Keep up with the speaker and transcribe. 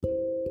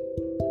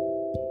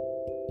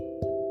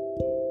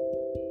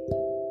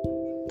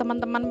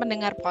Teman-teman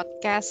pendengar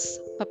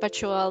podcast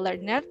Perpetual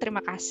Learner,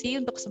 terima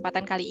kasih untuk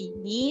kesempatan kali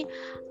ini.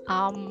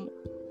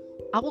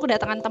 Aku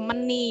kedatangan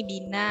teman nih,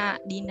 Dina.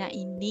 Dina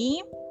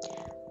ini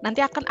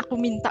nanti akan aku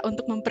minta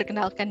untuk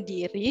memperkenalkan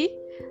diri.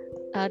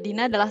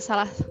 Dina adalah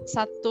salah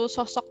satu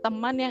sosok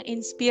teman yang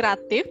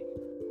inspiratif.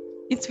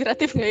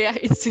 Inspiratif nggak ya?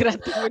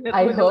 Inspiratif, benar.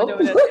 I hope.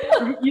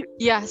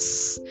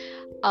 Yes.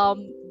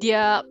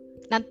 Dia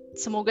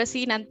semoga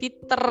sih nanti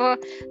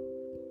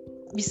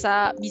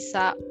bisa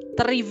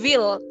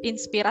ter-reveal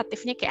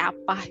inspiratifnya kayak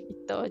apa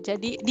gitu.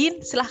 Jadi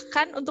Din,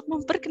 silahkan untuk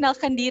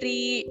memperkenalkan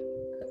diri.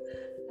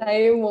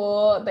 Hai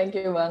Mu, thank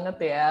you banget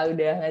ya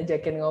udah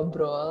ngajakin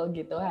ngobrol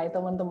gitu. Hai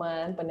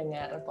teman-teman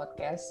pendengar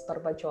podcast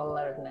Perpetual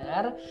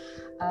Learner.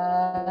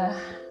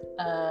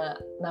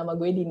 Nama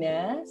gue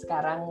Dina,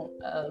 sekarang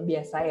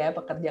biasa ya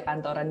pekerja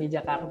kantoran di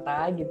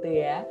Jakarta gitu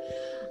ya.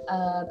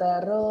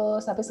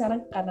 Terus tapi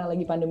sekarang karena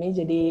lagi pandemi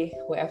jadi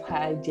WFH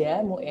aja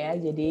Mu ya.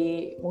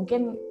 Jadi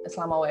mungkin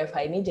selama WFH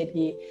ini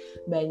jadi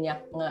banyak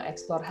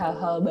nge-explore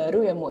hal-hal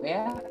baru ya Mu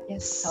ya.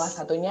 Yes. Salah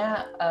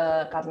satunya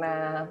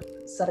karena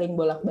sering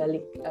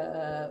bolak-balik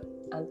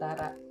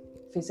antara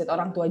visit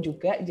orang tua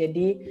juga.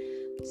 Jadi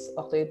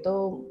waktu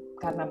itu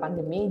karena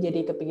pandemi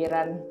jadi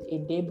kepikiran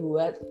ide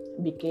buat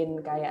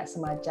bikin kayak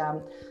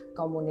semacam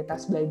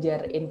komunitas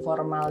belajar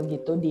informal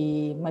gitu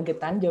di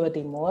Magetan, Jawa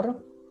Timur.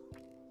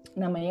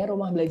 Namanya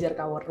Rumah Belajar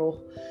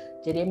Kaweruh.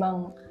 Jadi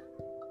emang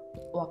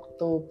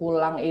waktu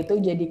pulang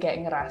itu jadi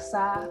kayak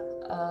ngerasa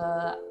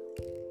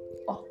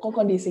kok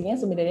kondisinya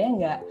sebenarnya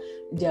nggak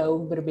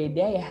jauh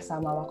berbeda ya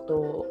sama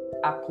waktu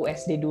aku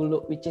SD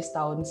dulu, which is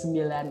tahun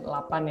 98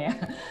 ya,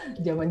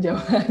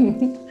 zaman-zaman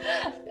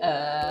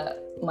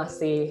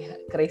masih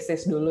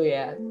krisis dulu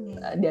ya.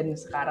 Dan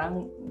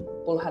sekarang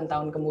puluhan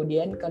tahun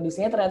kemudian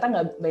kondisinya ternyata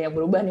nggak banyak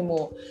berubah nih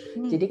Mu.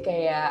 Jadi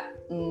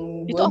kayak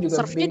gue juga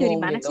observe-nya bingung dari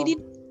mana gitu. sih,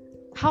 Din?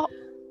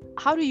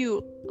 How do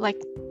you like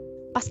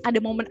pas ada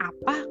momen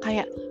apa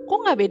kayak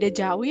kok nggak beda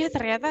jauh ya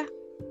ternyata?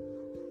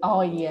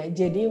 Oh iya,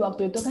 jadi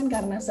waktu itu kan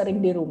karena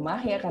sering di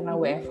rumah ya, karena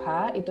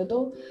WFH itu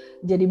tuh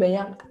jadi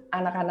banyak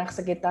anak-anak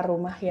sekitar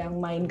rumah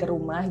yang main ke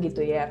rumah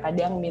gitu ya.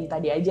 Kadang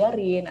minta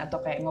diajarin atau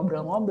kayak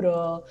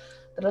ngobrol-ngobrol.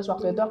 Terus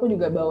waktu itu aku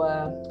juga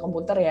bawa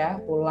komputer ya,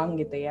 pulang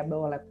gitu ya,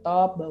 bawa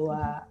laptop,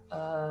 bawa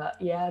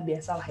ya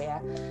biasalah ya,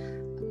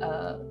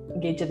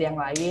 gadget yang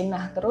lain.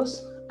 Nah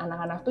terus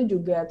anak-anak tuh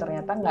juga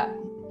ternyata nggak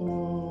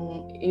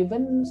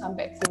even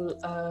sampai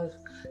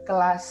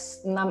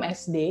kelas 6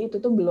 SD itu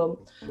tuh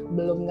belum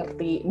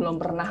ngerti, belum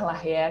pernah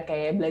lah ya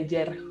kayak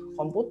belajar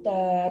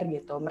komputer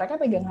gitu. Mereka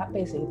pegang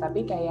HP sih,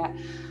 tapi kayak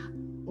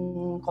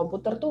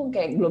komputer tuh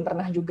kayak belum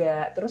pernah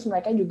juga. Terus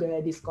mereka juga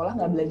di sekolah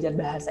nggak belajar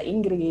bahasa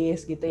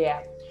Inggris gitu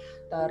ya.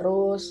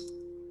 Terus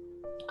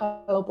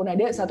kalaupun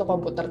ada satu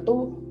komputer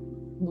tuh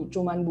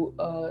cuman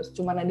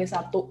ada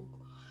satu.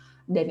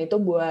 Dan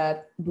itu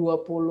buat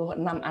 26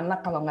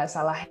 anak kalau nggak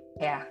salah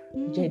ya.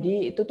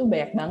 Jadi itu tuh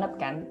banyak banget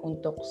kan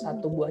untuk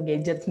satu buah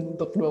gadget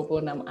untuk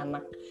 26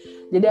 anak.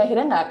 Jadi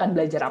akhirnya nggak akan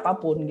belajar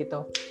apapun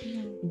gitu.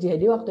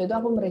 Jadi waktu itu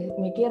aku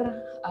mikir,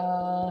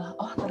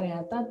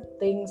 ternyata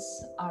things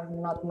are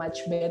not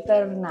much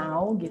better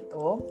now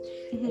gitu.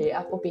 Jadi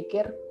aku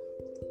pikir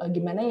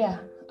gimana ya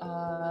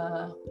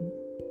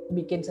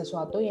bikin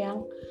sesuatu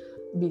yang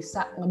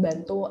bisa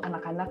ngebantu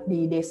anak-anak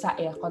di desa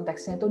ya,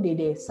 konteksnya tuh di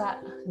desa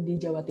di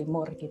Jawa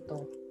Timur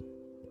gitu.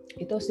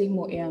 Itu sih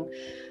Mu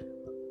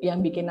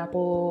yang bikin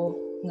aku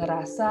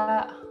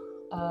ngerasa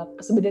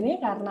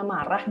sebenarnya karena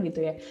marah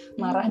gitu ya,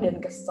 marah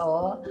dan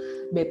kesel,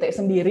 bete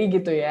sendiri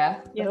gitu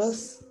ya. Yes. Terus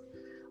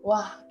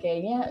wah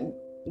kayaknya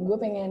gue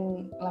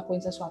pengen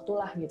lakuin sesuatu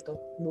lah gitu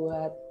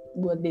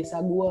buat desa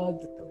gue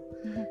gitu.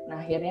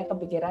 Nah akhirnya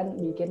kepikiran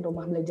bikin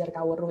Rumah Belajar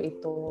Kaweruh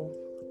itu.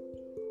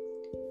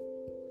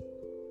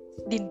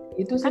 Din,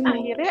 itu sih kan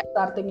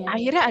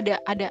akhirnya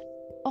ada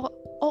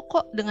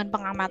kok dengan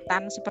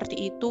pengamatan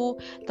seperti itu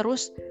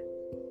terus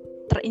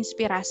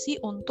terinspirasi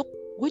untuk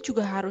gue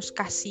juga harus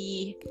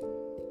kasih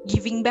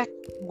giving back.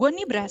 Gue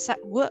nih berasa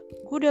gue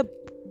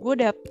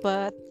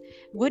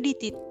di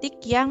titik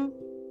yang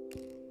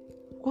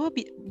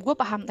gue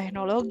paham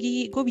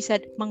teknologi, gue bisa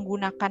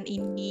menggunakan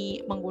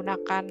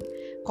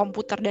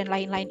komputer dan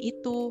lain-lain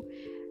itu,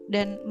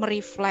 dan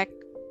mereflek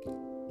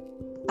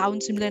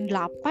tahun 98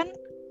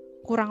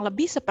 kurang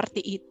lebih seperti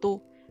itu.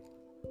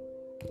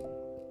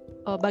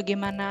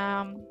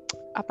 Bagaimana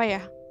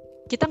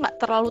kita nggak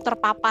terlalu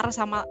terpapar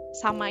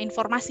sama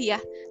informasi ya,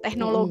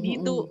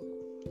 teknologi itu.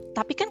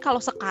 Tapi kan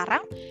kalau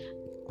sekarang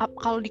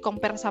kalau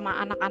di-compare sama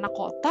anak-anak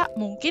kota,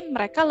 mungkin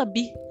mereka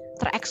lebih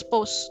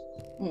terekspos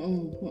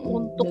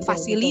untuk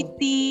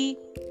facility.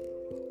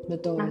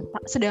 Betul. Nah,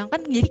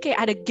 sedangkan jadi kayak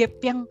ada gap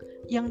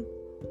yang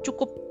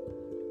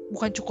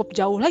bukan cukup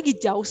jauh lagi,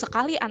 jauh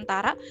sekali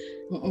antara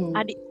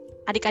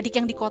adik-adik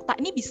yang di kota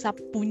ini bisa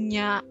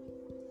punya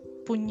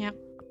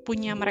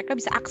mereka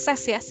bisa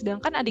akses ya,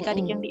 sedangkan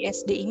adik-adik yang di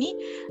SD ini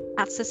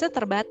aksesnya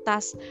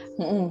terbatas.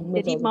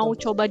 Jadi mau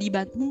coba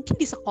dibantu, mungkin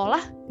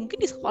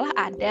di sekolah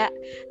ada,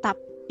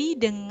 tapi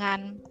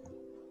dengan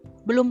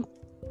belum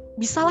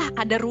bisalah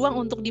ada ruang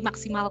untuk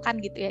dimaksimalkan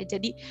gitu ya.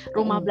 Jadi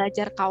rumah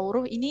belajar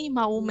Kauruh ini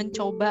mau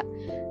mencoba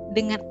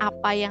dengan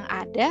apa yang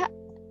ada,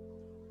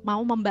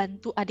 mau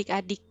membantu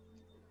adik-adik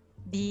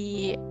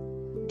di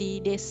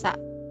desa,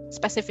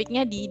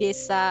 spesifiknya di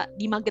desa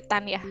di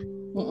Magetan ya.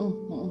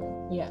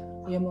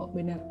 Ya mau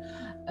benar.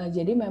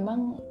 Jadi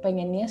memang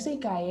pengennya sih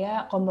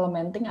kayak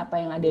complementing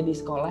apa yang ada di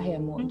sekolah ya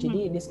Mu.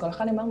 Jadi di sekolah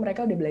kan memang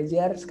mereka udah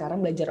belajar,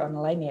 sekarang belajar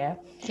online ya.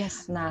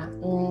 Yes. Nah,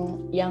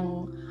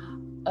 yang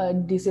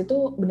di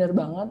situ benar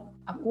banget.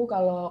 Aku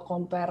kalau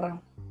compare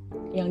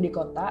yang di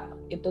kota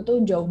itu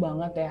tuh jauh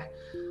banget ya.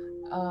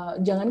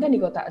 Jangankan di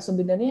kota,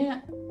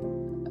 sebenarnya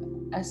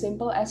as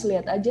simple as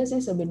lihat aja sih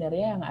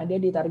sebenarnya yang ada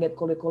di target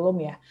kurikulum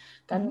ya.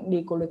 Kan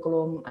di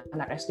kurikulum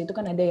anak SD itu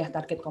kan ada ya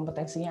target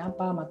kompetensinya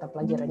apa, mata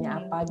pelajarannya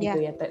apa gitu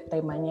ya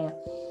temanya.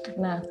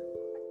 Nah,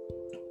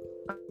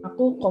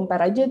 aku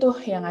compare aja tuh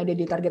yang ada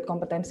di target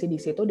kompetensi di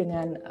situ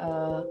dengan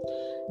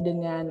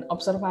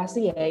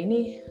observasi ya.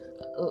 Ini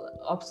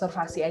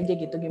observasi aja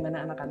gitu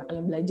gimana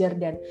anak-anaknya belajar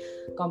dan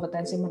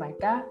kompetensi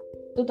mereka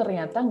itu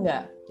ternyata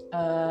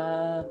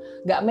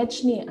nggak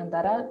match nih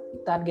antara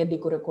target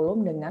di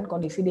kurikulum dengan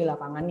kondisi di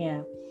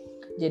lapangannya.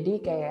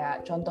 Jadi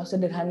kayak contoh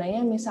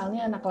sederhananya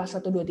misalnya anak kelas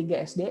 1, 2, 3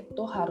 SD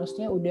tuh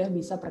harusnya udah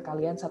bisa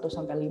perkalian 1-5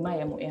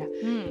 ya Mu ya.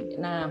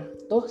 Nah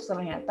tuh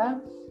ternyata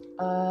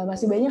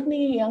masih banyak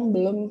nih yang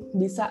belum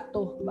bisa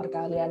tuh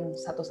perkalian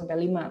 1-5.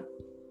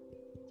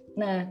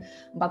 Nah,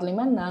 4,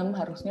 5, 6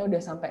 harusnya udah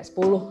sampai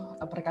 10,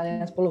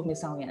 perkalian 10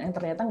 misalnya. Yang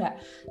ternyata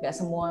nggak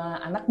semua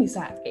anak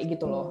bisa kayak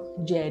gitu loh.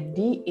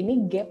 Jadi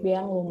ini gap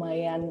yang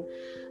lumayan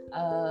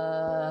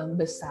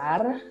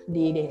besar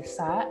di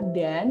desa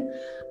dan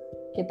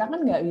kita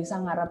kan nggak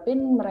bisa ngarepin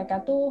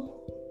mereka tuh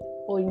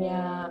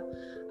punya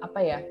apa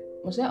ya?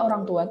 Maksudnya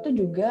orang tua tuh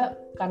juga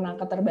karena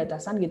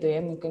keterbatasan gitu ya,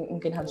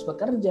 mungkin harus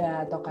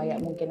bekerja atau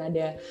kayak mungkin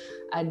ada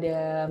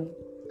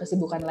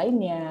kesibukan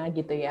lainnya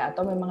gitu ya,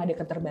 atau memang ada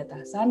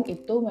keterbatasan,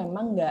 itu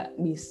memang nggak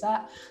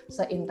bisa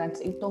seintens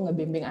itu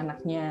ngebimbing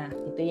anaknya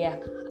gitu ya.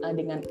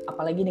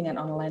 Apalagi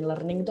dengan online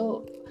learning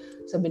tuh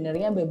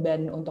sebenarnya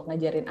beban untuk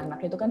ngajarin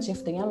anak itu kan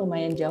shiftingnya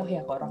lumayan jauh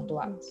ya ke orang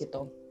tua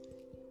gitu.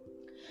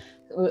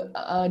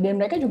 Dan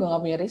mereka juga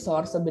nggak punya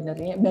resource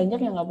sebenarnya, banyak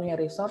yang nggak punya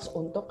resource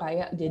untuk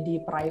kayak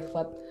jadi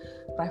private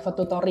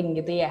tutoring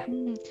gitu ya.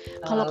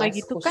 Kalau kayak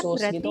gitu kan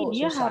berarti gitu,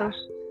 dia susah. Harus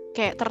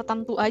kayak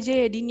tertentu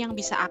aja ya Din yang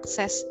bisa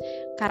akses,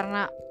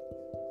 karena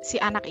si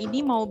anak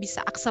ini mau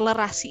bisa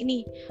akselerasi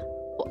nih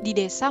di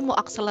desa, mau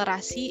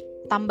akselerasi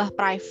tambah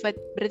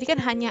private, berarti kan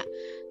hanya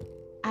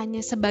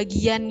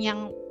sebagian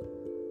yang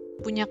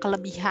punya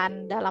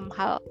kelebihan dalam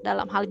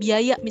hal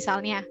biaya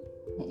misalnya.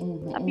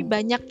 Tapi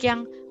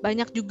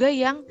banyak juga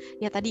yang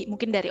ya tadi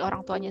mungkin dari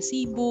orang tuanya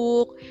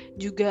sibuk,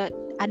 juga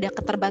ada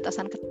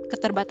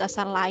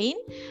keterbatasan lain,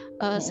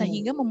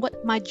 sehingga membuat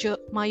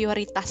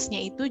mayoritasnya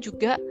itu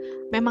juga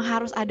memang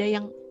harus ada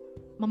yang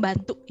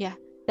membantu ya.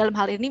 Dalam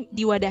hal ini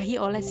diwadahi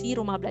oleh si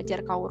rumah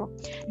belajar Kauruh.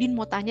 Din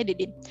mau tanya deh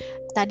Din,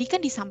 tadi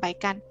kan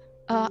disampaikan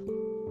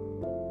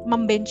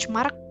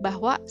membenchmark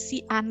bahwa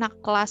si anak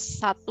kelas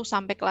 1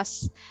 sampai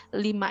kelas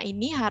 5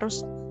 ini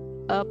harus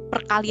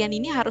perkalian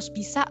ini harus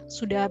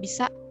sudah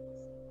bisa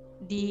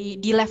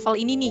di level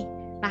ini nih.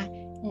 Nah,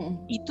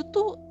 itu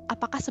tuh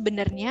apakah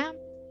sebenarnya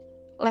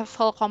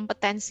level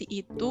kompetensi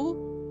itu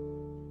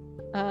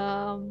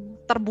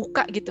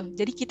terbuka gitu.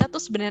 Jadi kita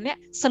tuh sebenarnya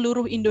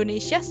seluruh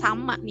Indonesia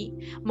sama nih.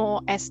 Mau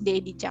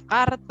SD di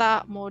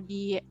Jakarta, mau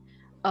di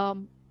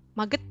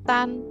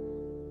Magetan,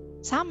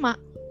 sama.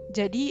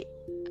 Jadi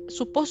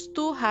suppose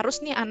tuh harus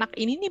nih anak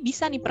ini nih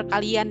bisa nih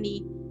perkalian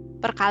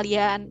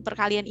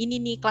ini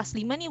nih kelas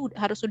 5 nih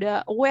harus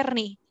sudah aware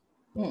nih.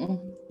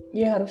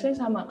 Ya harusnya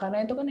sama,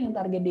 karena itu kan yang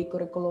target di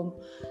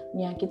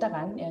kurikulumnya kita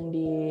kan, yang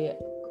di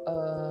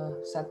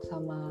set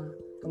sama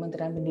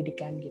Kementerian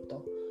Pendidikan gitu.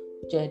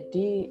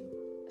 Jadi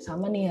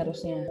sama nih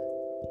harusnya.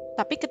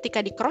 Tapi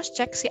ketika di cross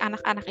check si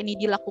anak-anak ini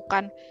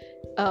dilakukan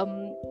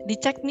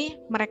dicek nih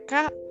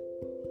mereka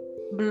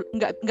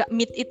nggak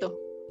meet itu.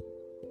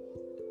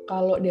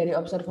 Kalau dari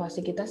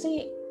observasi kita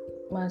sih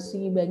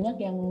masih banyak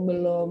yang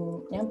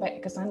belum nyampe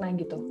ke sana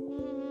gitu.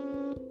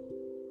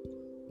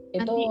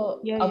 Itu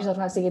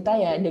observasi kita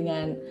ya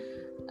dengan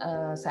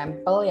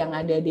sampel yang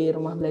ada di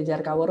rumah belajar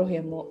Kauruh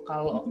ya Mu.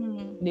 Kalau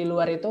di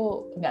luar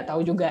itu nggak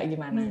tahu juga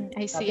gimana.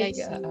 I see.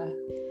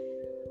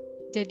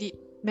 Jadi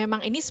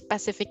memang ini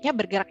spesifiknya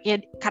bergerak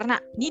ya karena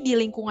ini di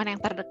lingkungan yang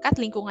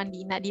terdekat, lingkungan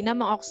Dina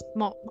mau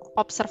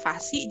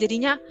observasi,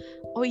 jadinya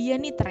oh iya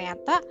nih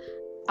ternyata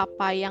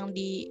apa yang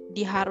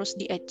harus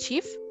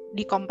di-achieve,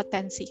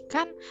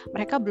 dikompetensikan,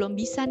 mereka belum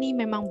bisa nih,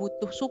 memang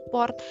butuh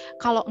support.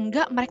 Kalau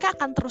enggak, mereka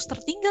akan terus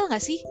tertinggal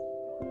nggak sih?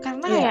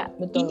 Karena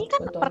betul, ini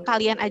kan betul.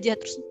 Perkalian aja,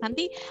 terus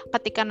nanti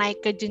ketika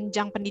naik ke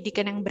jenjang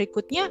pendidikan yang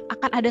berikutnya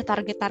akan ada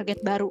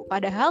target-target baru.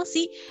 Padahal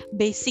sih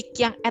basic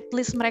yang at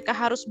least mereka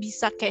harus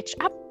bisa catch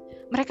up,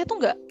 mereka tuh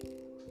nggak,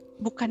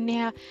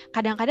 bukannya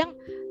kadang-kadang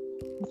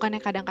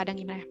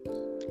gimana ya?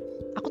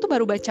 Aku tuh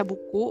baru baca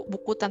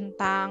buku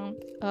tentang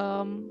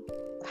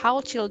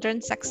How Children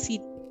Succeed,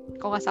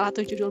 kalau nggak salah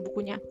tuh judul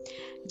bukunya.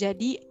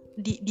 Jadi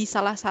di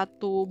salah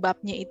satu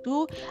babnya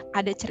itu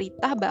ada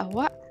cerita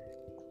bahwa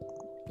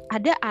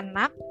ada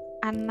anak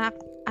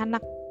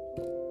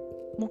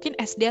mungkin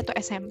SD atau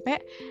SMP,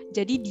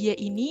 jadi dia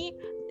ini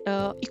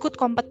ikut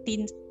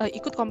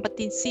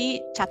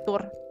kompetisi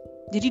catur.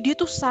 Jadi dia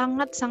tuh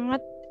sangat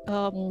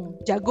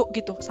jago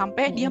gitu,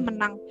 sampai dia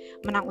menang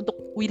untuk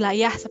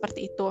wilayah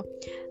seperti itu.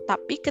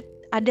 Tapi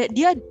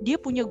dia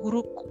punya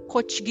guru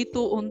coach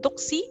gitu untuk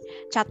si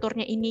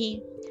caturnya ini.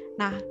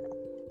 Nah,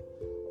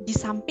 di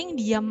samping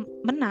dia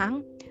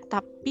menang,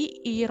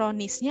 tapi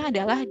ironisnya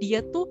adalah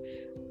dia tuh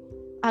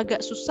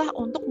agak susah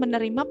untuk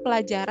menerima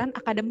pelajaran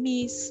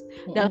akademis.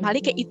 Dalam hal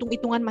ini kayak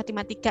hitung-hitungan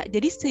matematika.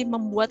 Jadi si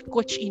membuat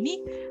coach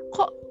ini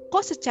kok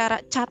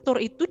secara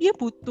catur itu dia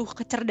butuh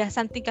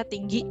kecerdasan tingkat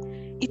tinggi.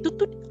 Itu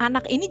tuh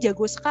anak ini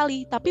jago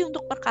sekali, tapi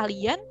untuk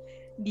perkalian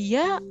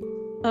dia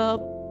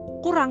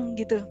kurang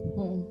gitu.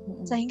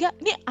 Sehingga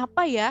ini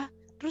apa ya?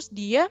 Terus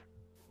dia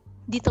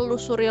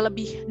ditelusuri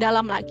lebih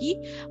dalam lagi,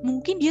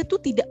 mungkin dia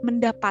tuh tidak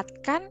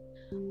mendapatkan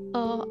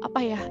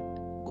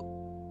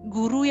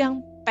guru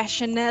yang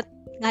passionate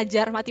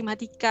ngajar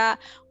matematika.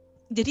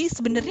 Jadi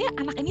sebenarnya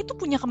anak ini tuh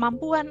punya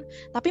kemampuan,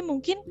 tapi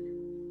mungkin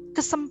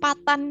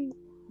kesempatan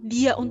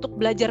dia untuk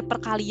belajar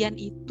perkalian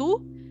itu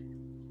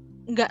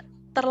nggak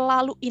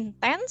terlalu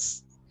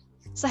intens,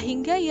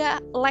 sehingga ya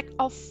lack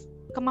of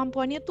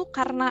kemampuannya tuh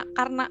karena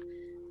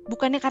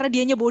bukannya karena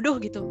dianya bodoh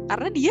gitu,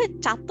 karena dia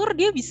catur,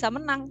 dia bisa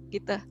menang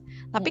gitu.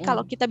 Tapi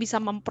kalau kita bisa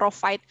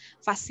memprovide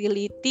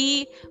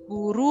facility,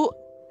 guru,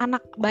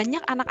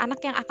 banyak anak-anak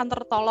yang akan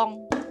tertolong.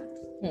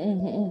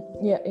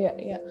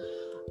 Iya.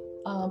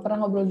 Pernah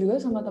ngobrol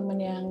juga sama temen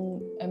yang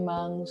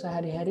emang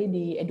sehari-hari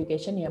di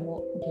education ya,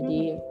 Bu.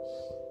 Jadi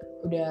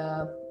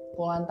udah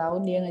puluhan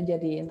tahun dia ngajar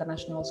di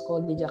international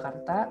school di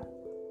Jakarta.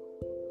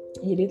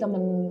 Jadi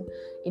temen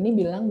ini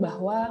bilang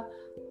bahwa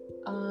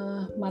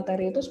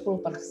materi itu 10%,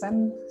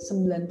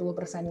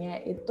 90%-nya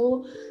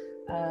itu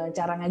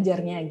cara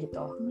ngajarnya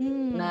gitu.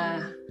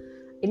 Nah,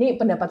 ini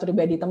pendapat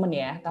pribadi temen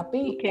ya,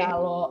 tapi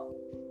kalau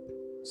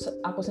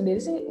aku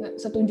sendiri sih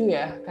setuju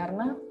ya,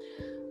 karena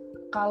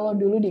kalau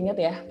dulu diingat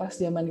ya pas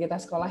zaman kita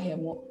sekolah ya,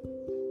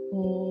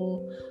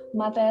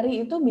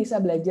 materi itu bisa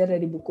belajar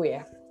dari buku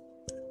ya,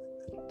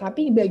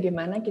 tapi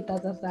bagaimana kita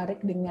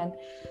tertarik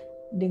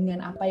dengan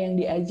apa yang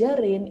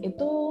diajarin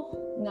itu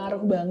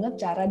ngaruh banget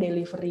cara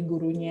delivery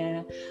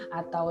gurunya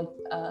atau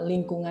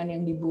lingkungan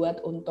yang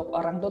dibuat untuk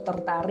orang tuh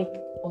tertarik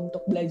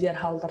untuk belajar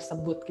hal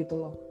tersebut gitu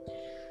loh.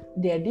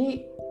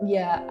 Jadi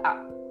ya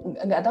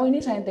nggak tahu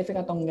ini scientific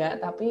atau enggak,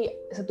 tapi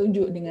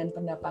setuju dengan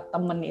pendapat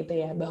temen itu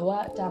ya,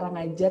 bahwa cara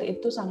ngajar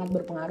itu sangat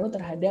berpengaruh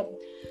terhadap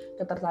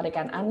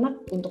ketertarikan anak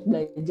untuk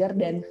belajar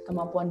dan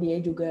kemampuan dia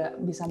juga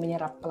bisa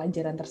menyerap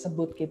pelajaran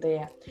tersebut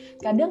gitu ya.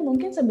 Kadang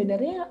mungkin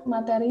sebenarnya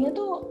materinya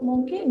tuh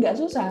mungkin nggak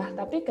susah,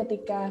 tapi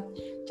ketika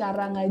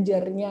cara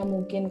ngajarnya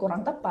mungkin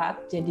kurang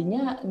tepat,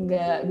 jadinya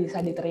nggak bisa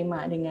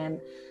diterima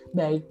dengan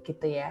baik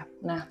gitu ya.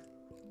 Nah,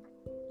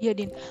 iya,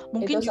 Din.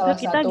 Mungkin juga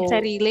kita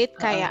bisa relate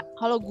kayak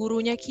kalau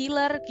gurunya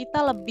killer,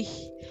 kita lebih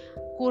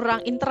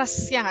kurang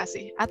interest ya nggak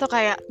sih? Atau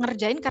kayak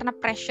ngerjain karena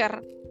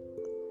pressure.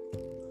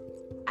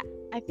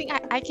 I think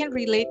I can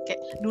relate.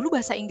 Kayak dulu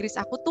bahasa Inggris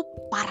aku tuh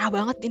parah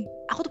banget, Din.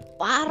 Aku tuh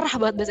parah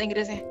banget bahasa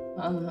Inggrisnya.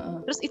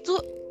 Terus itu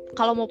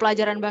kalau mau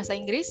pelajaran bahasa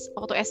Inggris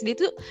waktu SD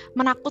tuh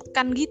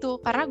menakutkan gitu,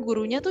 karena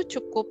gurunya tuh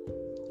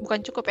bukan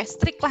cukup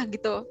strict lah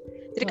gitu.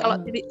 Jadi kalau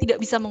tidak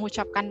bisa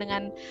mengucapkan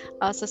dengan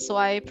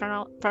sesuai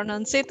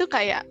pronounce itu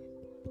kayak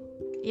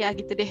ya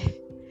gitu deh.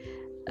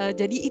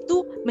 Jadi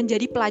itu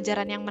menjadi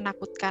pelajaran yang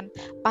menakutkan.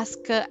 Pas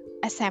ke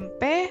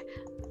SMP,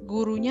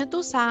 gurunya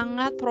tuh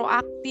sangat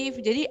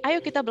proaktif. Jadi ayo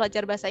kita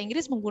belajar bahasa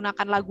Inggris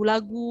menggunakan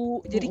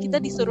lagu-lagu. Jadi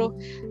kita disuruh,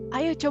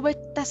 ayo coba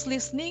tes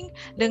listening,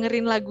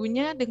 dengerin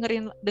lagunya,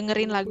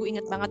 dengerin lagu,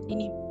 inget banget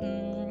ini.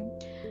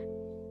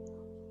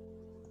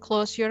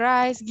 Close your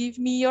eyes, give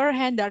me your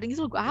hand, darling.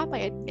 Itu lagu apa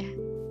ya?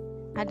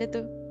 Ada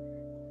tuh,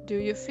 do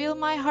you feel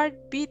my heart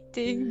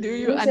beating, do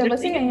you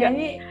understand?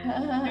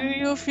 Do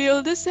you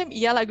feel the same?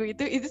 Iya, lagu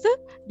itu tuh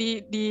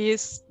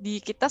di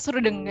kita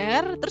suruh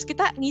denger, terus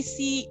kita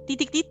ngisi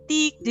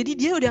titik-titik. Jadi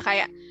dia udah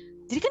kayak,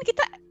 jadi kan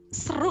kita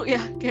seru ya,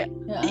 kayak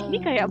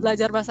ini kayak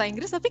belajar bahasa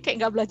Inggris tapi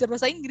kayak nggak belajar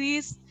bahasa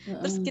Inggris.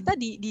 Terus kita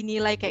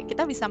dinilai kayak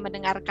kita bisa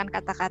mendengarkan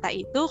kata-kata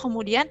itu,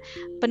 kemudian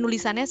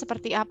penulisannya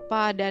seperti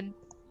apa, dan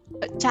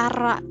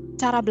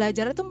cara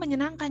belajar itu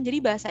menyenangkan. Jadi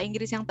bahasa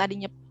Inggris yang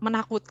tadinya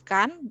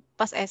menakutkan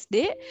pas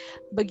SD,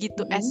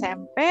 begitu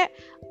SMP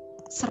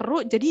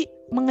seru, jadi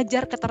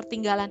mengejar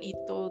ketertinggalan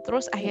itu.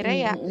 Terus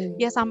akhirnya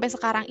ya sampai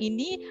sekarang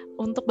ini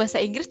untuk bahasa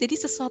Inggris jadi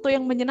sesuatu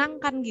yang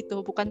menyenangkan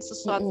gitu, bukan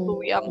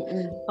sesuatu yang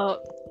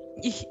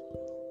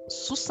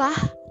susah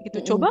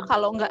gitu. Coba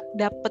kalau nggak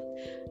dapet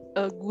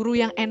guru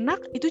yang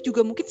enak, itu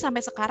juga mungkin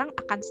sampai sekarang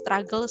akan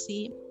struggle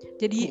sih.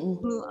 Jadi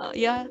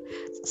ya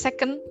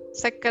second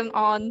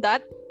on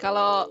that,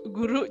 kalau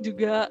guru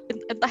juga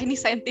entah ini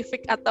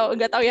scientific atau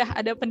nggak tahu ya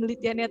ada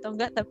penelitiannya atau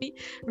enggak, tapi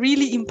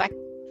really impact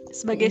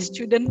sebagai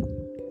student.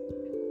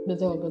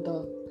 Betul.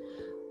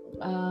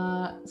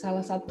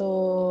 Salah satu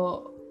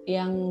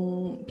yang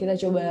kita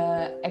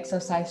coba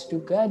exercise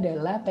juga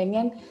adalah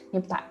pengen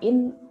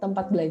nyiptain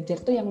tempat belajar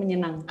tuh yang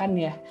menyenangkan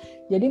ya.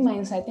 Jadi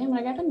mindset-nya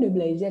mereka kan udah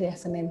belajar ya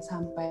Senin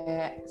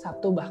sampai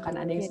Sabtu, bahkan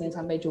ada yang Senin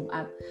sampai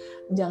Jumat.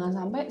 Jangan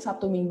sampai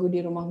Sabtu Minggu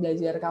di rumah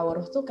belajar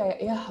Kaweruh tuh kayak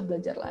ya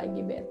belajar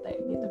lagi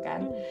bete gitu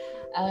kan.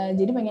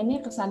 Jadi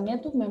pengennya kesannya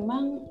tuh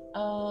memang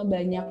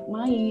banyak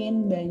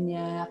main,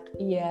 banyak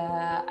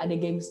ya ada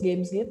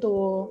games-games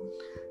gitu.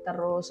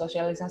 Terus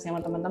sosialisasi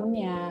sama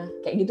teman-temannya.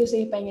 Kayak gitu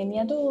sih,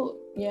 pengennya tuh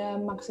ya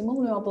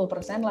maksimum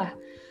 50% lah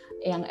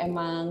yang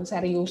emang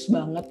serius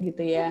banget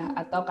gitu ya,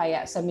 atau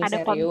kayak semi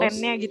serius. Ada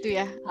kontennya gitu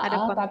ya. Ada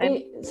konten. Tapi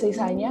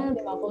sisanya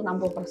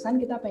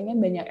 50-60% kita pengen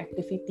banyak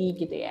activity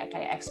gitu ya,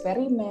 kayak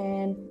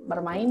eksperimen,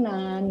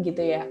 permainan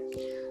gitu ya.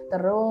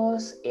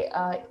 Terus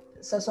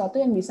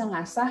sesuatu yang bisa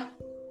ngasah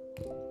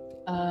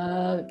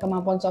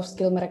kemampuan soft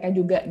skill mereka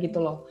juga gitu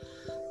loh.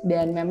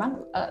 Dan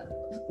memang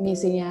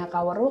misinya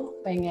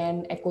Kaweruh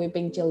pengen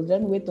equipping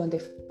children with 20%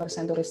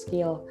 to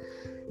skill.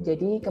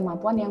 Jadi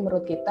kemampuan yang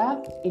menurut kita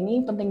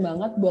ini penting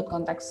banget buat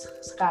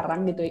konteks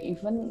sekarang gitu,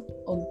 even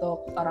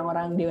untuk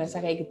orang-orang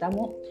dewasa kayak kita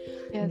Mu.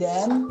 Yes.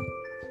 Dan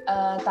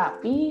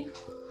tapi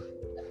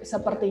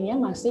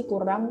sepertinya masih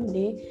kurang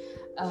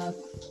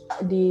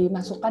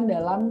dimasukkan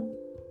dalam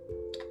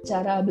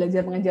cara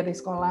belajar mengajar di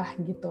sekolah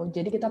gitu.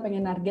 Jadi kita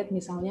pengen target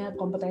misalnya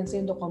kompetensi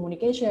untuk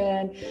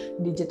communication,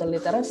 digital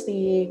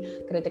literacy,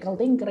 critical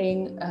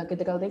thinking,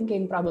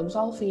 problem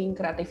solving,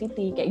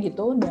 creativity kayak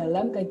gitu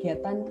dalam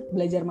kegiatan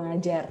belajar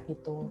mengajar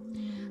gitu.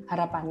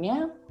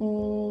 Harapannya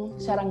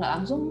secara nggak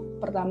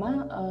langsung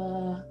pertama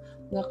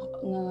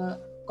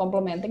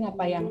nge-complementing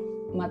apa yang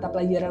mata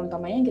pelajaran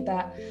utamanya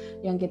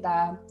yang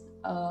kita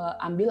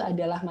ambil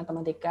adalah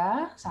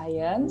matematika,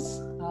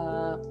 science,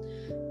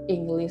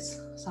 English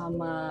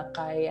sama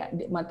kayak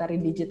materi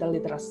digital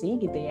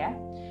literacy gitu ya.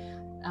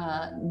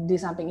 Di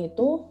samping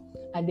itu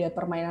ada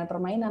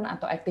permainan-permainan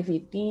atau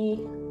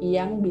activity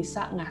yang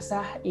bisa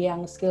ngasah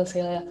yang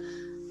skill-skill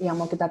yang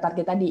mau kita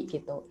target tadi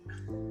gitu.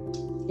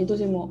 Itu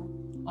sih mau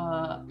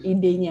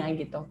idenya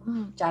gitu.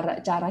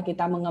 Cara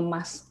kita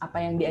mengemas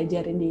apa yang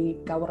diajarin di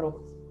Kaweruh.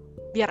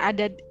 Biar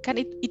ada kan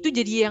itu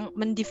jadi yang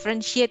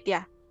mendifferentiate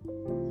ya.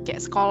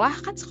 Kayak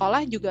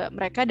sekolah juga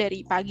mereka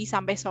dari pagi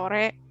sampai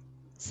sore,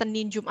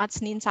 Senin, Jumat,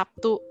 Senin,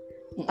 Sabtu.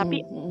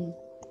 Tapi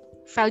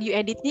value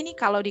edit-nya nih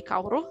kalau di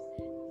Kaweruh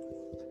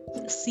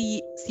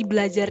si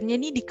belajarnya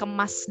nih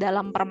dikemas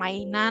dalam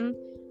permainan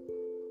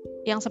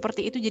yang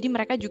seperti itu. Jadi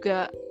mereka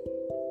juga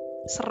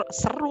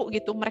seru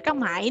gitu. Mereka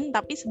main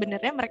tapi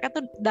sebenarnya mereka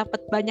tuh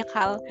dapat banyak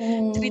hal.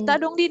 Cerita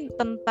dong Din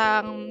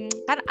tentang,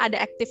 kan ada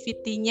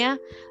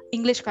activity-nya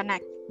English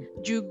Connect.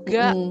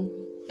 Juga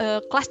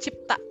kelas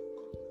cipta.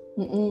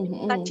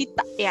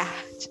 Cita ya.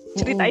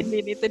 Ceritain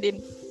Din itu Din.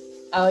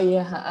 Oh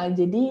iya,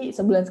 jadi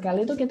sebulan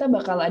sekali tuh kita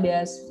bakal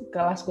ada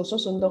kelas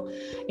khusus untuk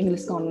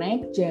English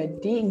Connect.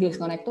 Jadi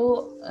English Connect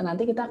tuh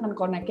nanti kita akan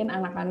connect-in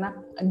anak-anak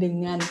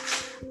dengan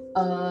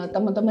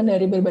teman-teman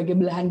dari berbagai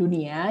belahan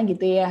dunia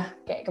gitu ya.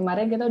 Kayak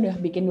kemarin kita udah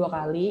bikin 2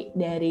 kali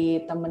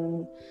dari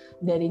temen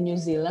dari New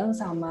Zealand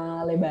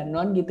sama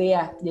Lebanon gitu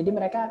ya. Jadi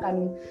mereka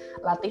akan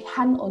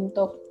latihan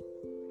untuk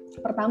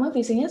pertama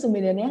visinya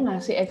sebenarnya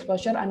ngasih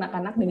exposure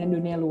anak-anak dengan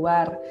dunia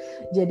luar.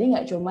 Jadi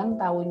nggak cuman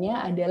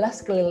taunya adalah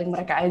sekeliling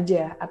mereka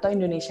aja atau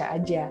Indonesia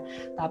aja,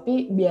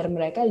 tapi biar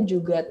mereka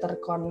juga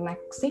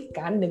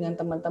terkoneksikan dengan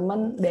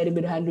teman-teman dari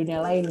belahan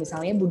dunia lain,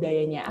 misalnya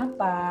budayanya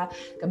apa,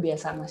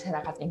 kebiasaan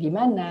masyarakatnya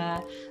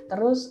gimana,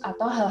 terus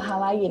atau hal-hal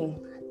lain.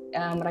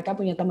 Mereka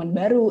punya teman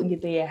baru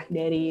gitu ya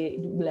dari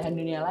belahan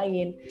dunia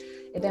lain.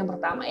 Itu yang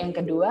pertama.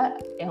 Yang kedua,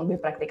 yang lebih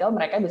praktikal,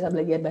 mereka bisa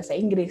belajar bahasa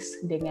Inggris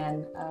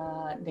dengan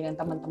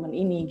teman-teman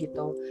ini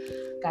gitu.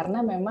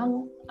 Karena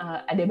memang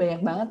ada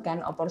banyak banget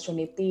kan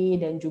opportunity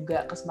dan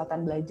juga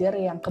kesempatan belajar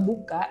yang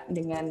kebuka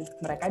dengan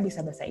mereka bisa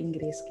bahasa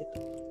Inggris gitu.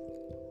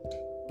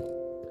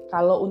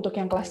 Kalau untuk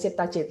yang kelas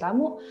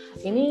cita-citamu,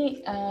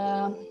 ini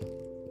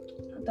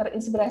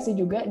terinspirasi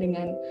juga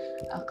dengan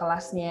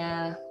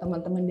kelasnya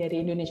teman-teman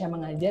dari Indonesia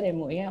Mengajar ya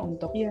Mu ya,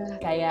 untuk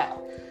kayak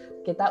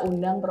kita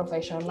undang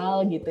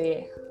profesional gitu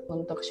ya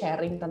untuk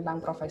sharing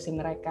tentang profesi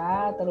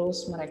mereka,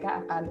 terus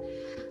mereka akan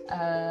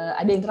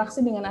ada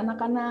interaksi dengan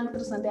anak-anak,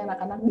 terus nanti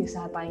anak-anak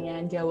bisa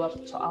tanya jawab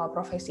soal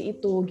profesi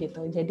itu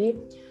gitu. Jadi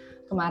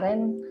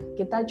kemarin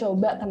kita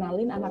coba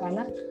kenalin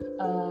anak-anak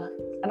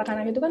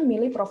itu kan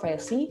milih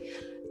profesi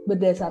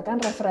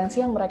berdasarkan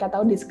referensi yang mereka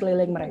tahu di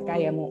sekeliling mereka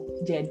ya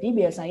Mu. Jadi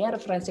biasanya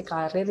referensi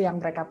karir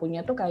yang mereka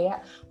punya tuh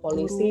kayak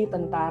polisi,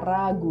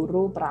 tentara,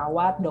 guru,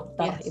 perawat,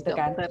 dokter itu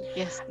kan.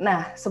 Yes.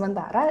 Nah,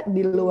 sementara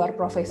di luar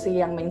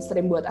profesi yang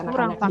mainstream buat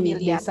anak-anak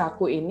di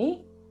desaku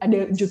ini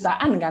ada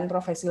jutaan kan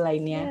profesi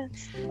lainnya.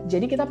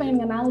 Jadi kita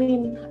pengen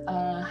ngenalin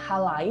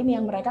hal lain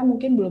yang mereka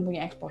mungkin belum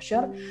punya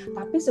exposure,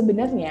 tapi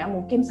sebenarnya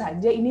mungkin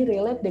saja ini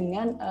relate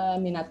dengan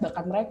minat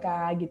bakat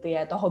mereka gitu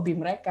ya, atau hobi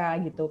mereka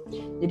gitu.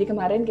 Jadi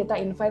kemarin kita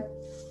invite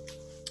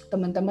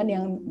teman-teman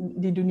yang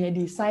di dunia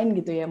desain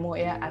gitu ya, mau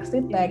ya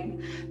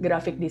arsitek,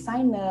 graphic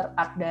designer,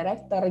 art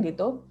director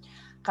gitu.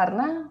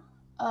 Karena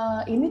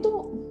Ini tuh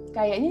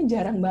kayaknya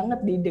jarang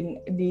banget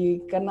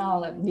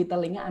dikenal di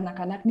telinga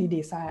anak-anak di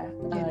desa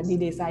di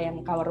desa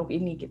yang Kawaruh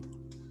ini gitu.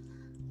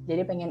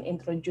 Jadi pengen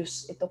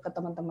introduce itu ke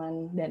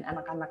teman-teman dan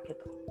anak-anak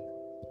gitu.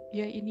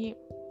 Ya ini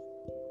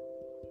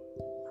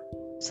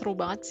seru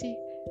banget sih.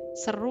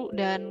 Seru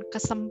dan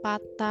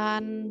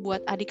kesempatan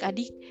buat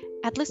adik-adik,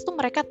 at least tuh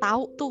mereka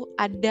tahu tuh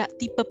ada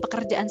tipe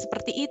pekerjaan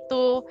seperti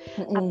itu,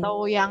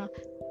 atau yang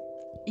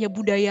ya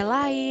budaya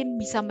lain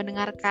bisa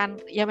mendengarkan.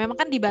 Ya memang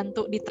kan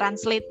dibantu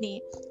ditranslate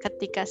nih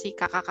ketika si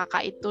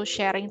kakak-kakak itu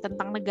sharing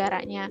tentang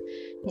negaranya.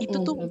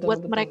 Itu tuh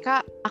buat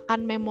mereka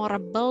akan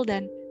memorable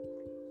dan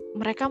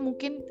mereka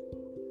mungkin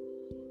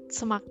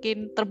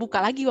semakin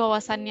terbuka lagi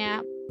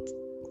wawasannya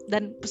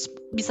dan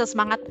bisa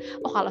semangat,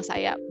 oh kalau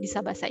saya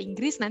bisa bahasa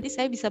Inggris nanti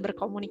saya bisa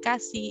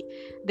berkomunikasi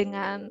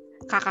dengan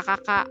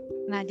kakak-kakak.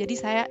 Nah jadi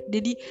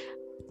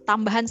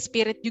tambahan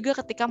spirit juga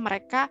ketika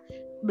mereka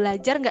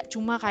belajar, nggak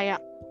cuma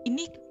kayak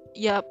ini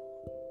ya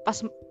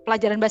pas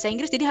pelajaran bahasa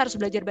Inggris jadi harus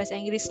belajar bahasa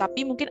Inggris,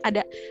 tapi mungkin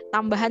ada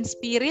tambahan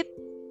spirit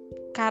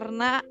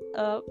karena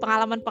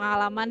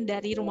pengalaman-pengalaman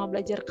dari rumah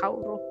belajar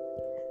Kauru.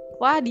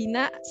 Wah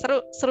Dina,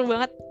 seru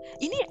banget.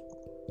 Ini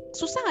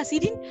susah nggak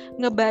sih Din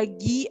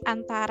ngebagi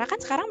antara, kan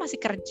sekarang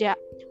masih kerja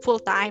full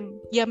time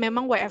ya,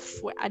 memang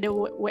ada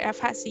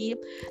WFH sih,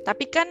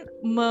 tapi kan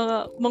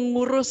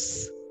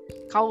mengurus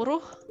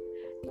Kauruh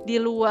di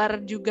luar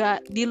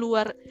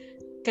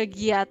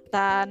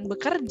kegiatan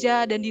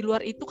bekerja, dan di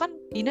luar itu kan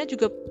Dina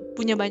juga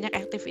punya banyak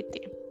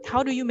activity.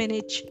 How do you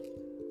manage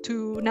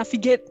to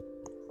navigate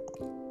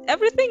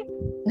everything?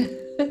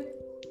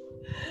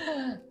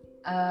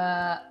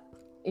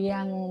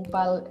 Yang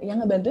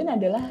ngebantuin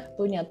adalah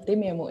punya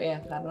tim ya Mu ya,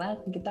 karena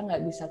kita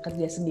nggak bisa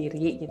kerja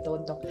sendiri gitu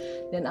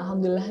dan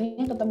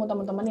alhamdulillahnya ketemu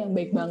teman-teman yang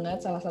baik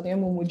banget, salah satunya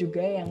Mumu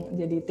juga yang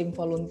jadi tim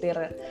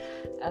volunteer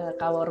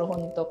Kawaruh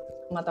untuk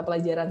mata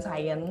pelajaran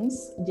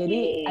sains.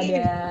 Jadi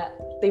ada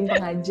tim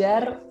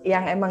pengajar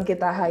yang emang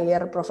kita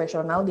hire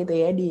profesional gitu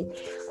ya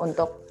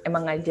untuk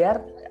emang ngajar.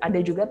 Ada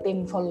juga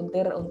tim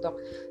volunteer untuk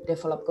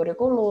develop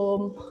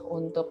kurikulum,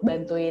 untuk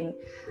bantuin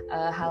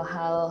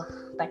hal-hal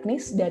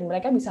teknis, dan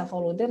mereka bisa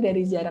volunteer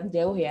dari jarak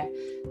jauh ya.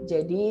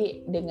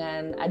 Jadi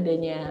dengan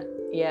adanya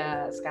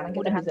ya sekarang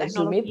kita bisa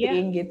Zoom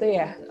meeting gitu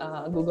ya,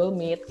 Google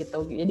Meet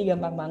gitu. Jadi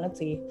gampang banget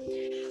sih.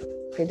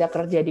 Kita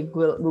kerja di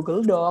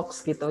Google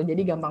Docs gitu.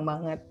 Jadi gampang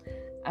banget.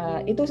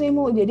 Itu sih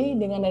Mu. Jadi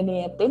dengan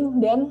adanya tim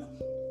dan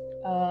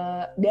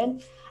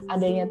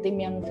adanya tim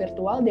yang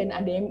virtual dan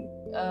adanya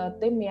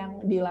tim yang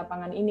di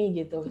lapangan ini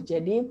gitu.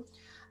 Jadi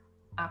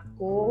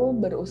aku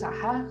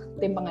berusaha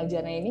tim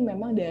pengajarnya ini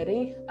memang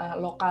dari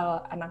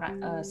lokal anak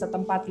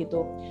setempat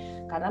gitu,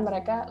 karena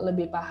mereka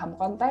lebih paham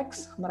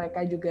konteks,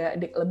 mereka juga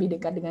lebih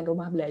dekat dengan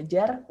rumah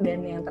belajar,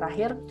 dan yang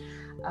terakhir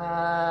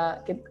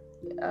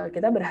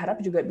kita berharap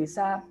juga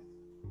bisa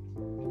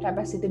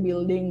capacity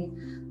building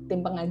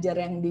tim pengajar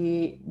yang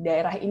di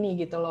daerah ini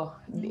gitu loh.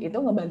 Itu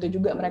ngebantu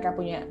juga mereka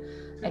punya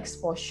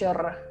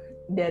exposure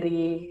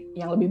dari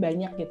yang lebih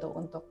banyak gitu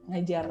untuk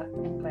ngajar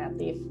yang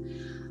kreatif.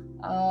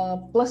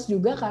 Plus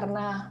juga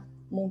karena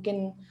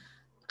mungkin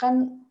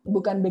kan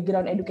bukan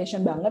background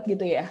education banget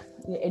gitu ya,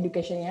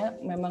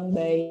 educationnya memang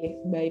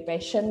by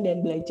passion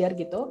dan belajar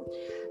gitu.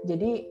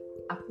 Jadi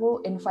aku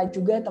invite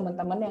juga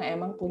teman-teman yang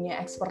emang punya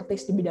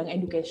expertise di bidang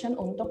education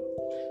untuk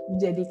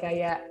jadi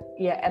kayak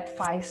ya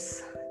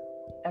advisory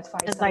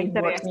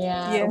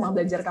board-nya rumah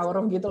belajar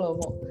Kawaruh gitu loh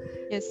Bu.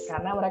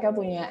 Karena mereka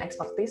punya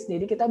expertise,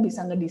 jadi kita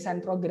bisa ngedesain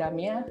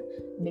programnya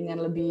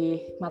dengan lebih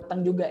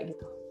matang juga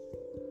gitu.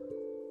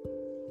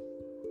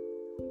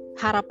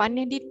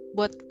 Harapannya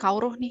buat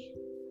Kawaruh nih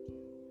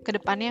ke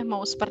depannya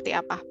mau seperti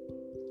apa?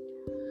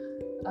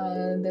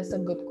 That's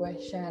a good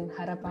question.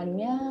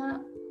 Harapannya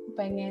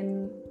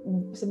pengen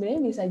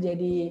sebenarnya bisa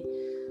jadi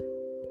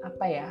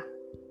apa ya,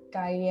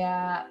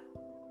 kayak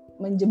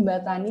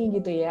menjembatani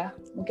gitu ya,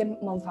 mungkin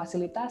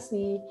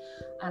memfasilitasi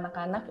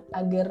anak-anak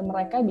agar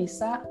mereka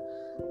bisa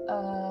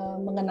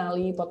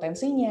mengenali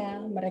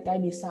potensinya, mereka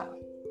bisa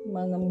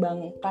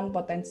mengembangkan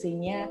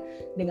potensinya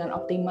dengan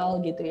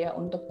optimal gitu ya,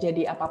 untuk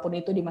jadi apapun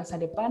itu di masa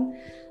depan.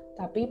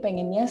 Tapi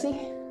pengennya sih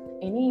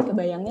ini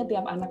kebayangnya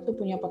tiap anak tuh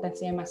punya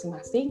potensinya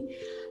masing-masing,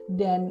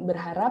 dan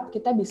berharap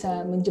kita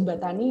bisa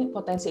menjembatani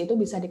potensi itu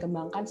bisa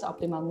dikembangkan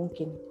seoptimal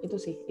mungkin. Itu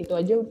sih, itu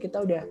aja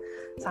kita udah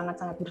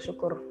sangat-sangat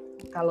bersyukur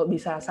kalau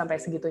bisa sampai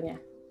segitunya.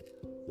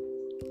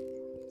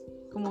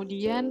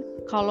 Kemudian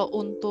kalau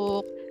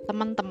untuk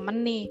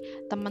teman-teman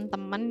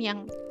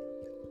yang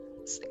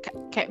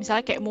kayak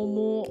misalnya kayak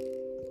Mumu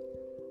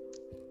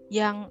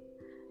yang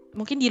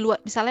mungkin di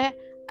luar, misalnya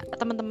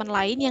teman-teman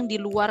lain yang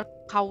di luar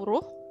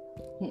Kawaruh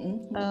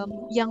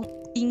yang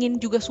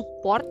ingin juga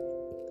support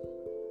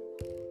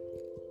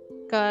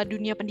ke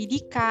dunia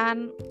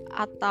pendidikan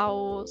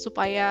atau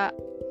supaya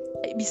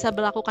bisa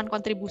melakukan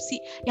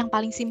kontribusi, yang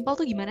paling simpel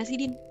tuh gimana sih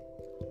Din?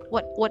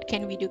 What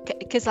can we do?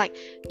 Because like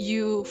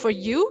you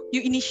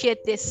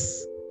initiate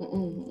this,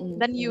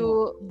 then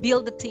you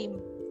build the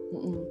team.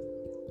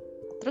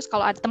 Terus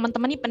kalau ada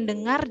teman-teman nih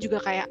pendengar juga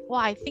kayak,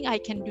 wah I think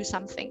I can do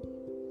something.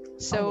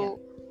 So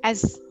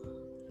as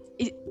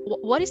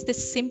what is the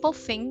simple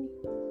thing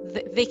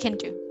they can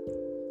do?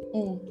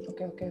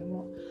 Oke.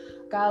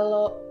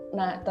 Kalau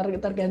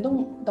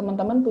tergantung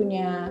teman-teman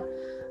punya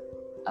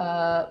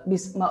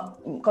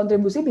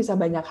kontribusi bisa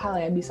banyak hal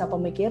ya, bisa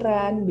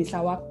pemikiran,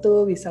 bisa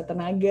waktu, bisa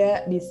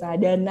tenaga, bisa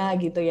dana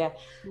gitu ya.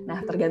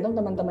 Nah, tergantung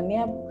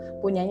teman-temannya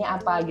punyanya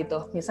apa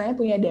gitu. Misalnya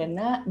punya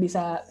dana,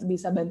 bisa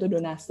bantu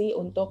donasi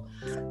untuk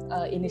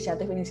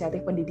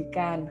inisiatif-inisiatif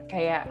pendidikan.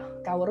 Kayak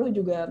Kaworu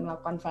juga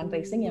melakukan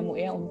fundraising ya,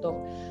 ya, untuk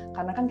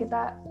karena kan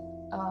kita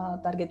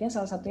targetnya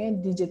salah satunya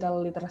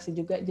digital literasi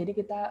juga. Jadi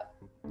kita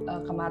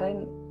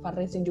kemarin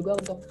fundraising juga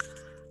untuk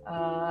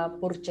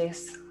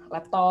purchase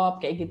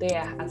laptop kayak gitu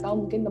ya, atau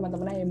mungkin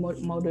teman-teman yang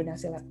mau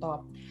donasi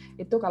laptop.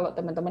 Itu kalau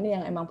teman-teman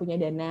yang emang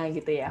punya dana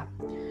gitu ya.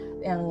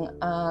 Yang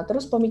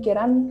terus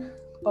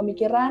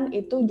pemikiran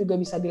itu juga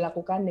bisa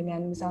dilakukan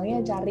dengan misalnya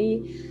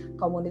cari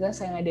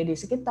komunitas yang ada di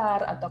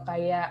sekitar atau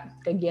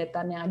kayak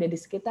kegiatan yang ada di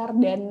sekitar,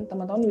 dan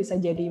teman-teman bisa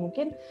jadi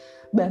mungkin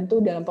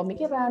bantu dalam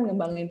pemikiran,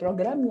 ngembangin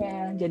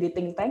programnya, jadi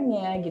think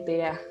tank-nya gitu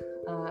ya.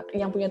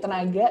 Yang punya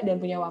tenaga dan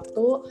punya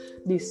waktu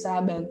bisa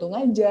bantu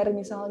ngajar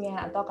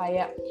misalnya, atau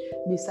kayak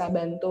bisa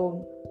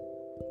bantu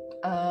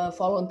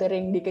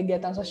volunteering di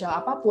kegiatan sosial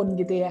apapun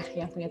gitu ya,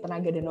 yang punya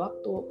tenaga dan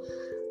waktu.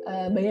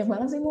 Banyak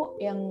banget sih Mu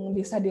yang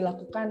bisa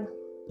dilakukan,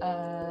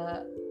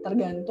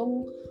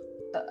 tergantung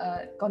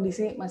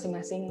kondisi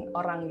masing-masing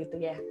orang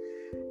gitu ya.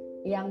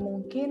 Yang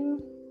mungkin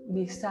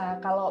bisa,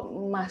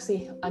 kalau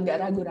masih agak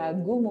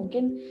ragu-ragu,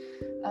 mungkin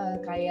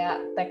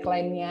kayak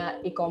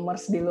tagline-nya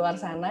e-commerce di luar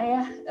sana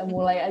ya,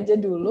 mulai aja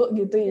dulu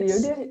gitu ya.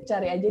 Yaudah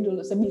cari aja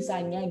dulu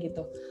sebisanya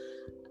gitu.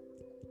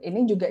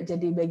 Ini juga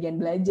jadi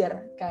bagian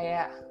belajar.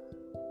 Kayak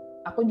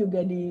aku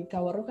juga di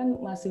Kaworu kan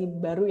masih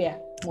baru ya,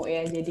 Mu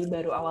ya, jadi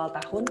baru awal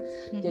tahun.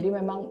 Jadi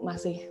memang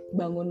masih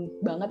bangun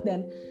banget,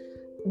 dan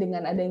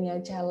dengan adanya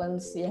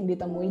challenge yang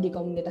ditemui di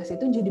komunitas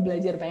itu jadi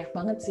belajar banyak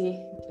banget sih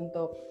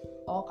untuk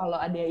kalau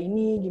ada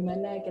ini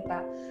gimana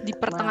kita di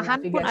pertengahan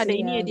pun ada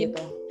ini ya,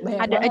 gitu.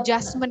 Ada banget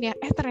adjustment ya.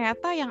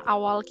 Ternyata yang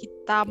awal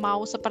kita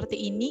mau seperti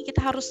ini,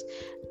 kita harus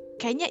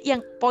kayaknya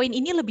yang poin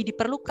ini lebih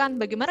diperlukan.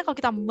 Bagaimana kalau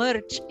kita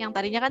merge yang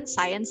tadinya kan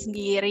science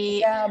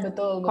sendiri, ya,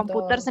 betul.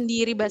 Komputer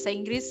sendiri, bahasa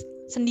Inggris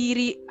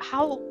sendiri,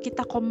 how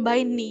kita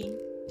combine nih.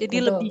 Jadi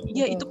betul, lebih betul.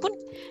 Ya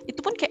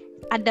itu pun kayak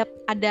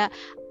ada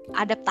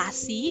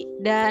adaptasi,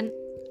 dan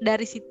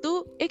dari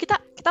situ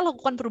kita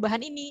lakukan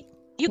perubahan ini.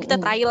 Yuk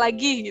kita try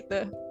lagi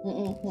gitu.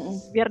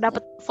 Biar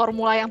dapat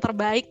formula yang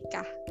terbaik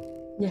kah?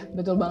 Ya,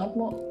 betul banget,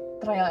 Mo.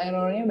 Trial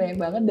error-nya banyak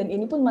banget, dan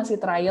ini pun masih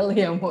trial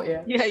ya, Mo ya.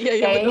 Iya,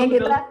 kayaknya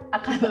betul. Kita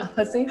akan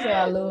apa sih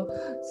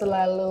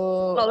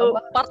selalu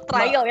part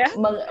trial ya.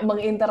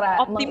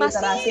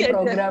 mengiterasi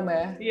program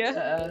ya. Iya.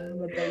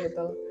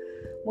 Betul.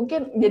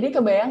 Mungkin jadi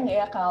kebayang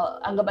ya, kalau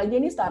anggap aja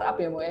ini startup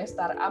ya, Mo ya,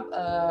 startup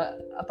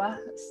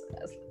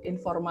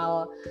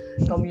informal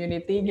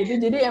community gitu.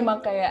 Jadi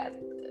emang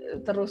kayak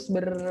terus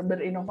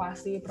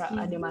berinovasi,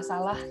 ada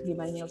masalah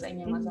gimana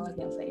nyelesainnya masalah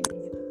ini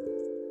gitu.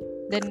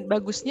 Dan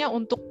bagusnya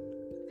untuk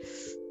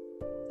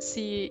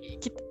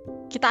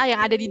kita yang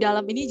ada di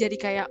dalam ini jadi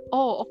kayak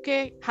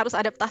oke, harus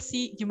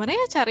adaptasi, gimana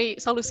ya cari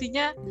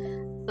solusinya.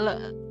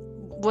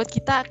 Buat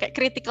kita kayak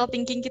critical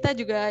thinking kita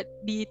juga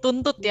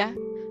dituntut ya,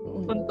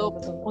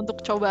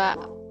 untuk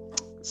coba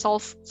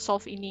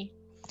solve ini.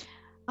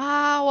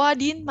 Wah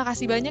Din,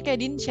 makasih banyak ya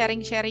Din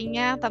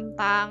sharing-sharingnya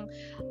tentang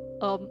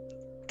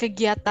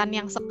kegiatan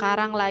yang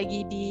sekarang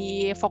lagi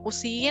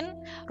difokusin,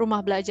 Rumah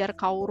Belajar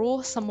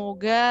Kaworu.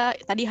 Semoga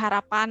tadi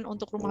harapan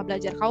untuk Rumah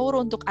Belajar Kaworu,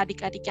 untuk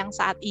adik-adik yang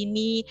saat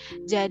ini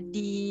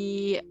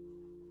jadi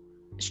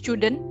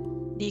student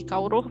di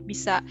Kaworu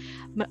bisa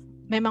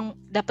memang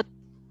dapat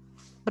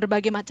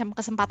berbagai macam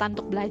kesempatan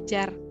untuk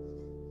belajar.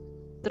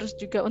 Terus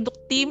juga untuk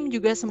tim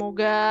juga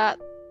semoga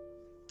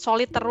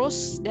solid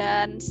terus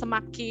dan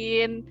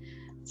semakin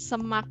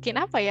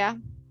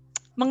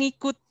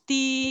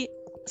mengikuti,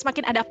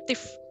 semakin adaptif.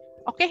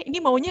 Oke, ini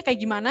maunya kayak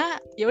gimana?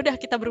 Ya udah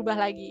kita berubah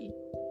lagi.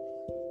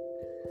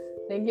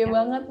 Thank you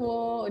banget,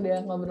 Mu,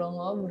 udah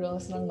ngobrol-ngobrol,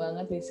 senang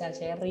banget bisa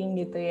sharing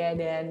gitu ya.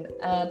 Dan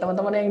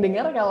teman-teman yang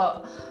dengar,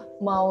 kalau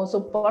mau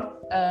support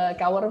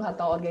Kaworu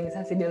atau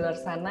organisasi di luar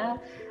sana,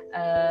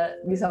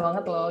 bisa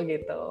banget loh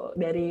gitu.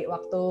 Dari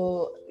waktu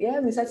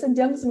ya bisa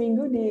sejam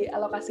seminggu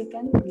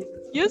dialokasikan gitu.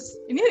 Yes,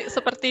 ini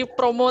seperti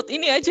promote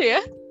ini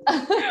aja ya.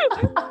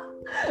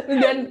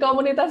 Dan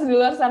komunitas di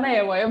luar sana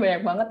ya, Mo ya,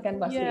 banyak banget kan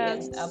pasti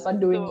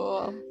doing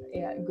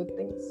good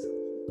things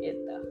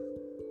gitu.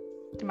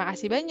 Terima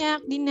kasih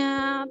banyak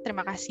Dina.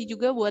 Terima kasih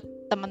juga buat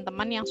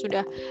teman-teman yang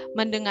sudah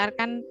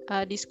mendengarkan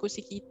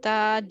diskusi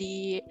kita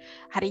di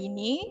hari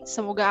ini.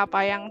 Semoga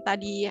apa yang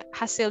tadi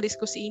hasil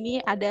diskusi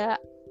ini ada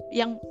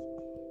yang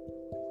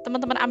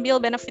teman-teman ambil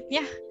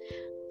benefitnya.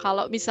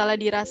 Kalau misalnya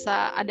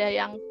dirasa ada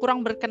yang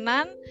kurang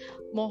berkenan,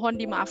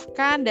 mohon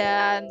dimaafkan,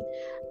 dan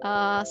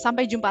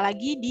sampai jumpa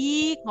lagi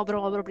di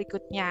ngobrol-ngobrol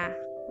berikutnya.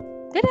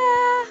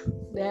 Dadah!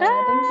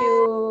 Thank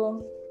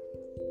you!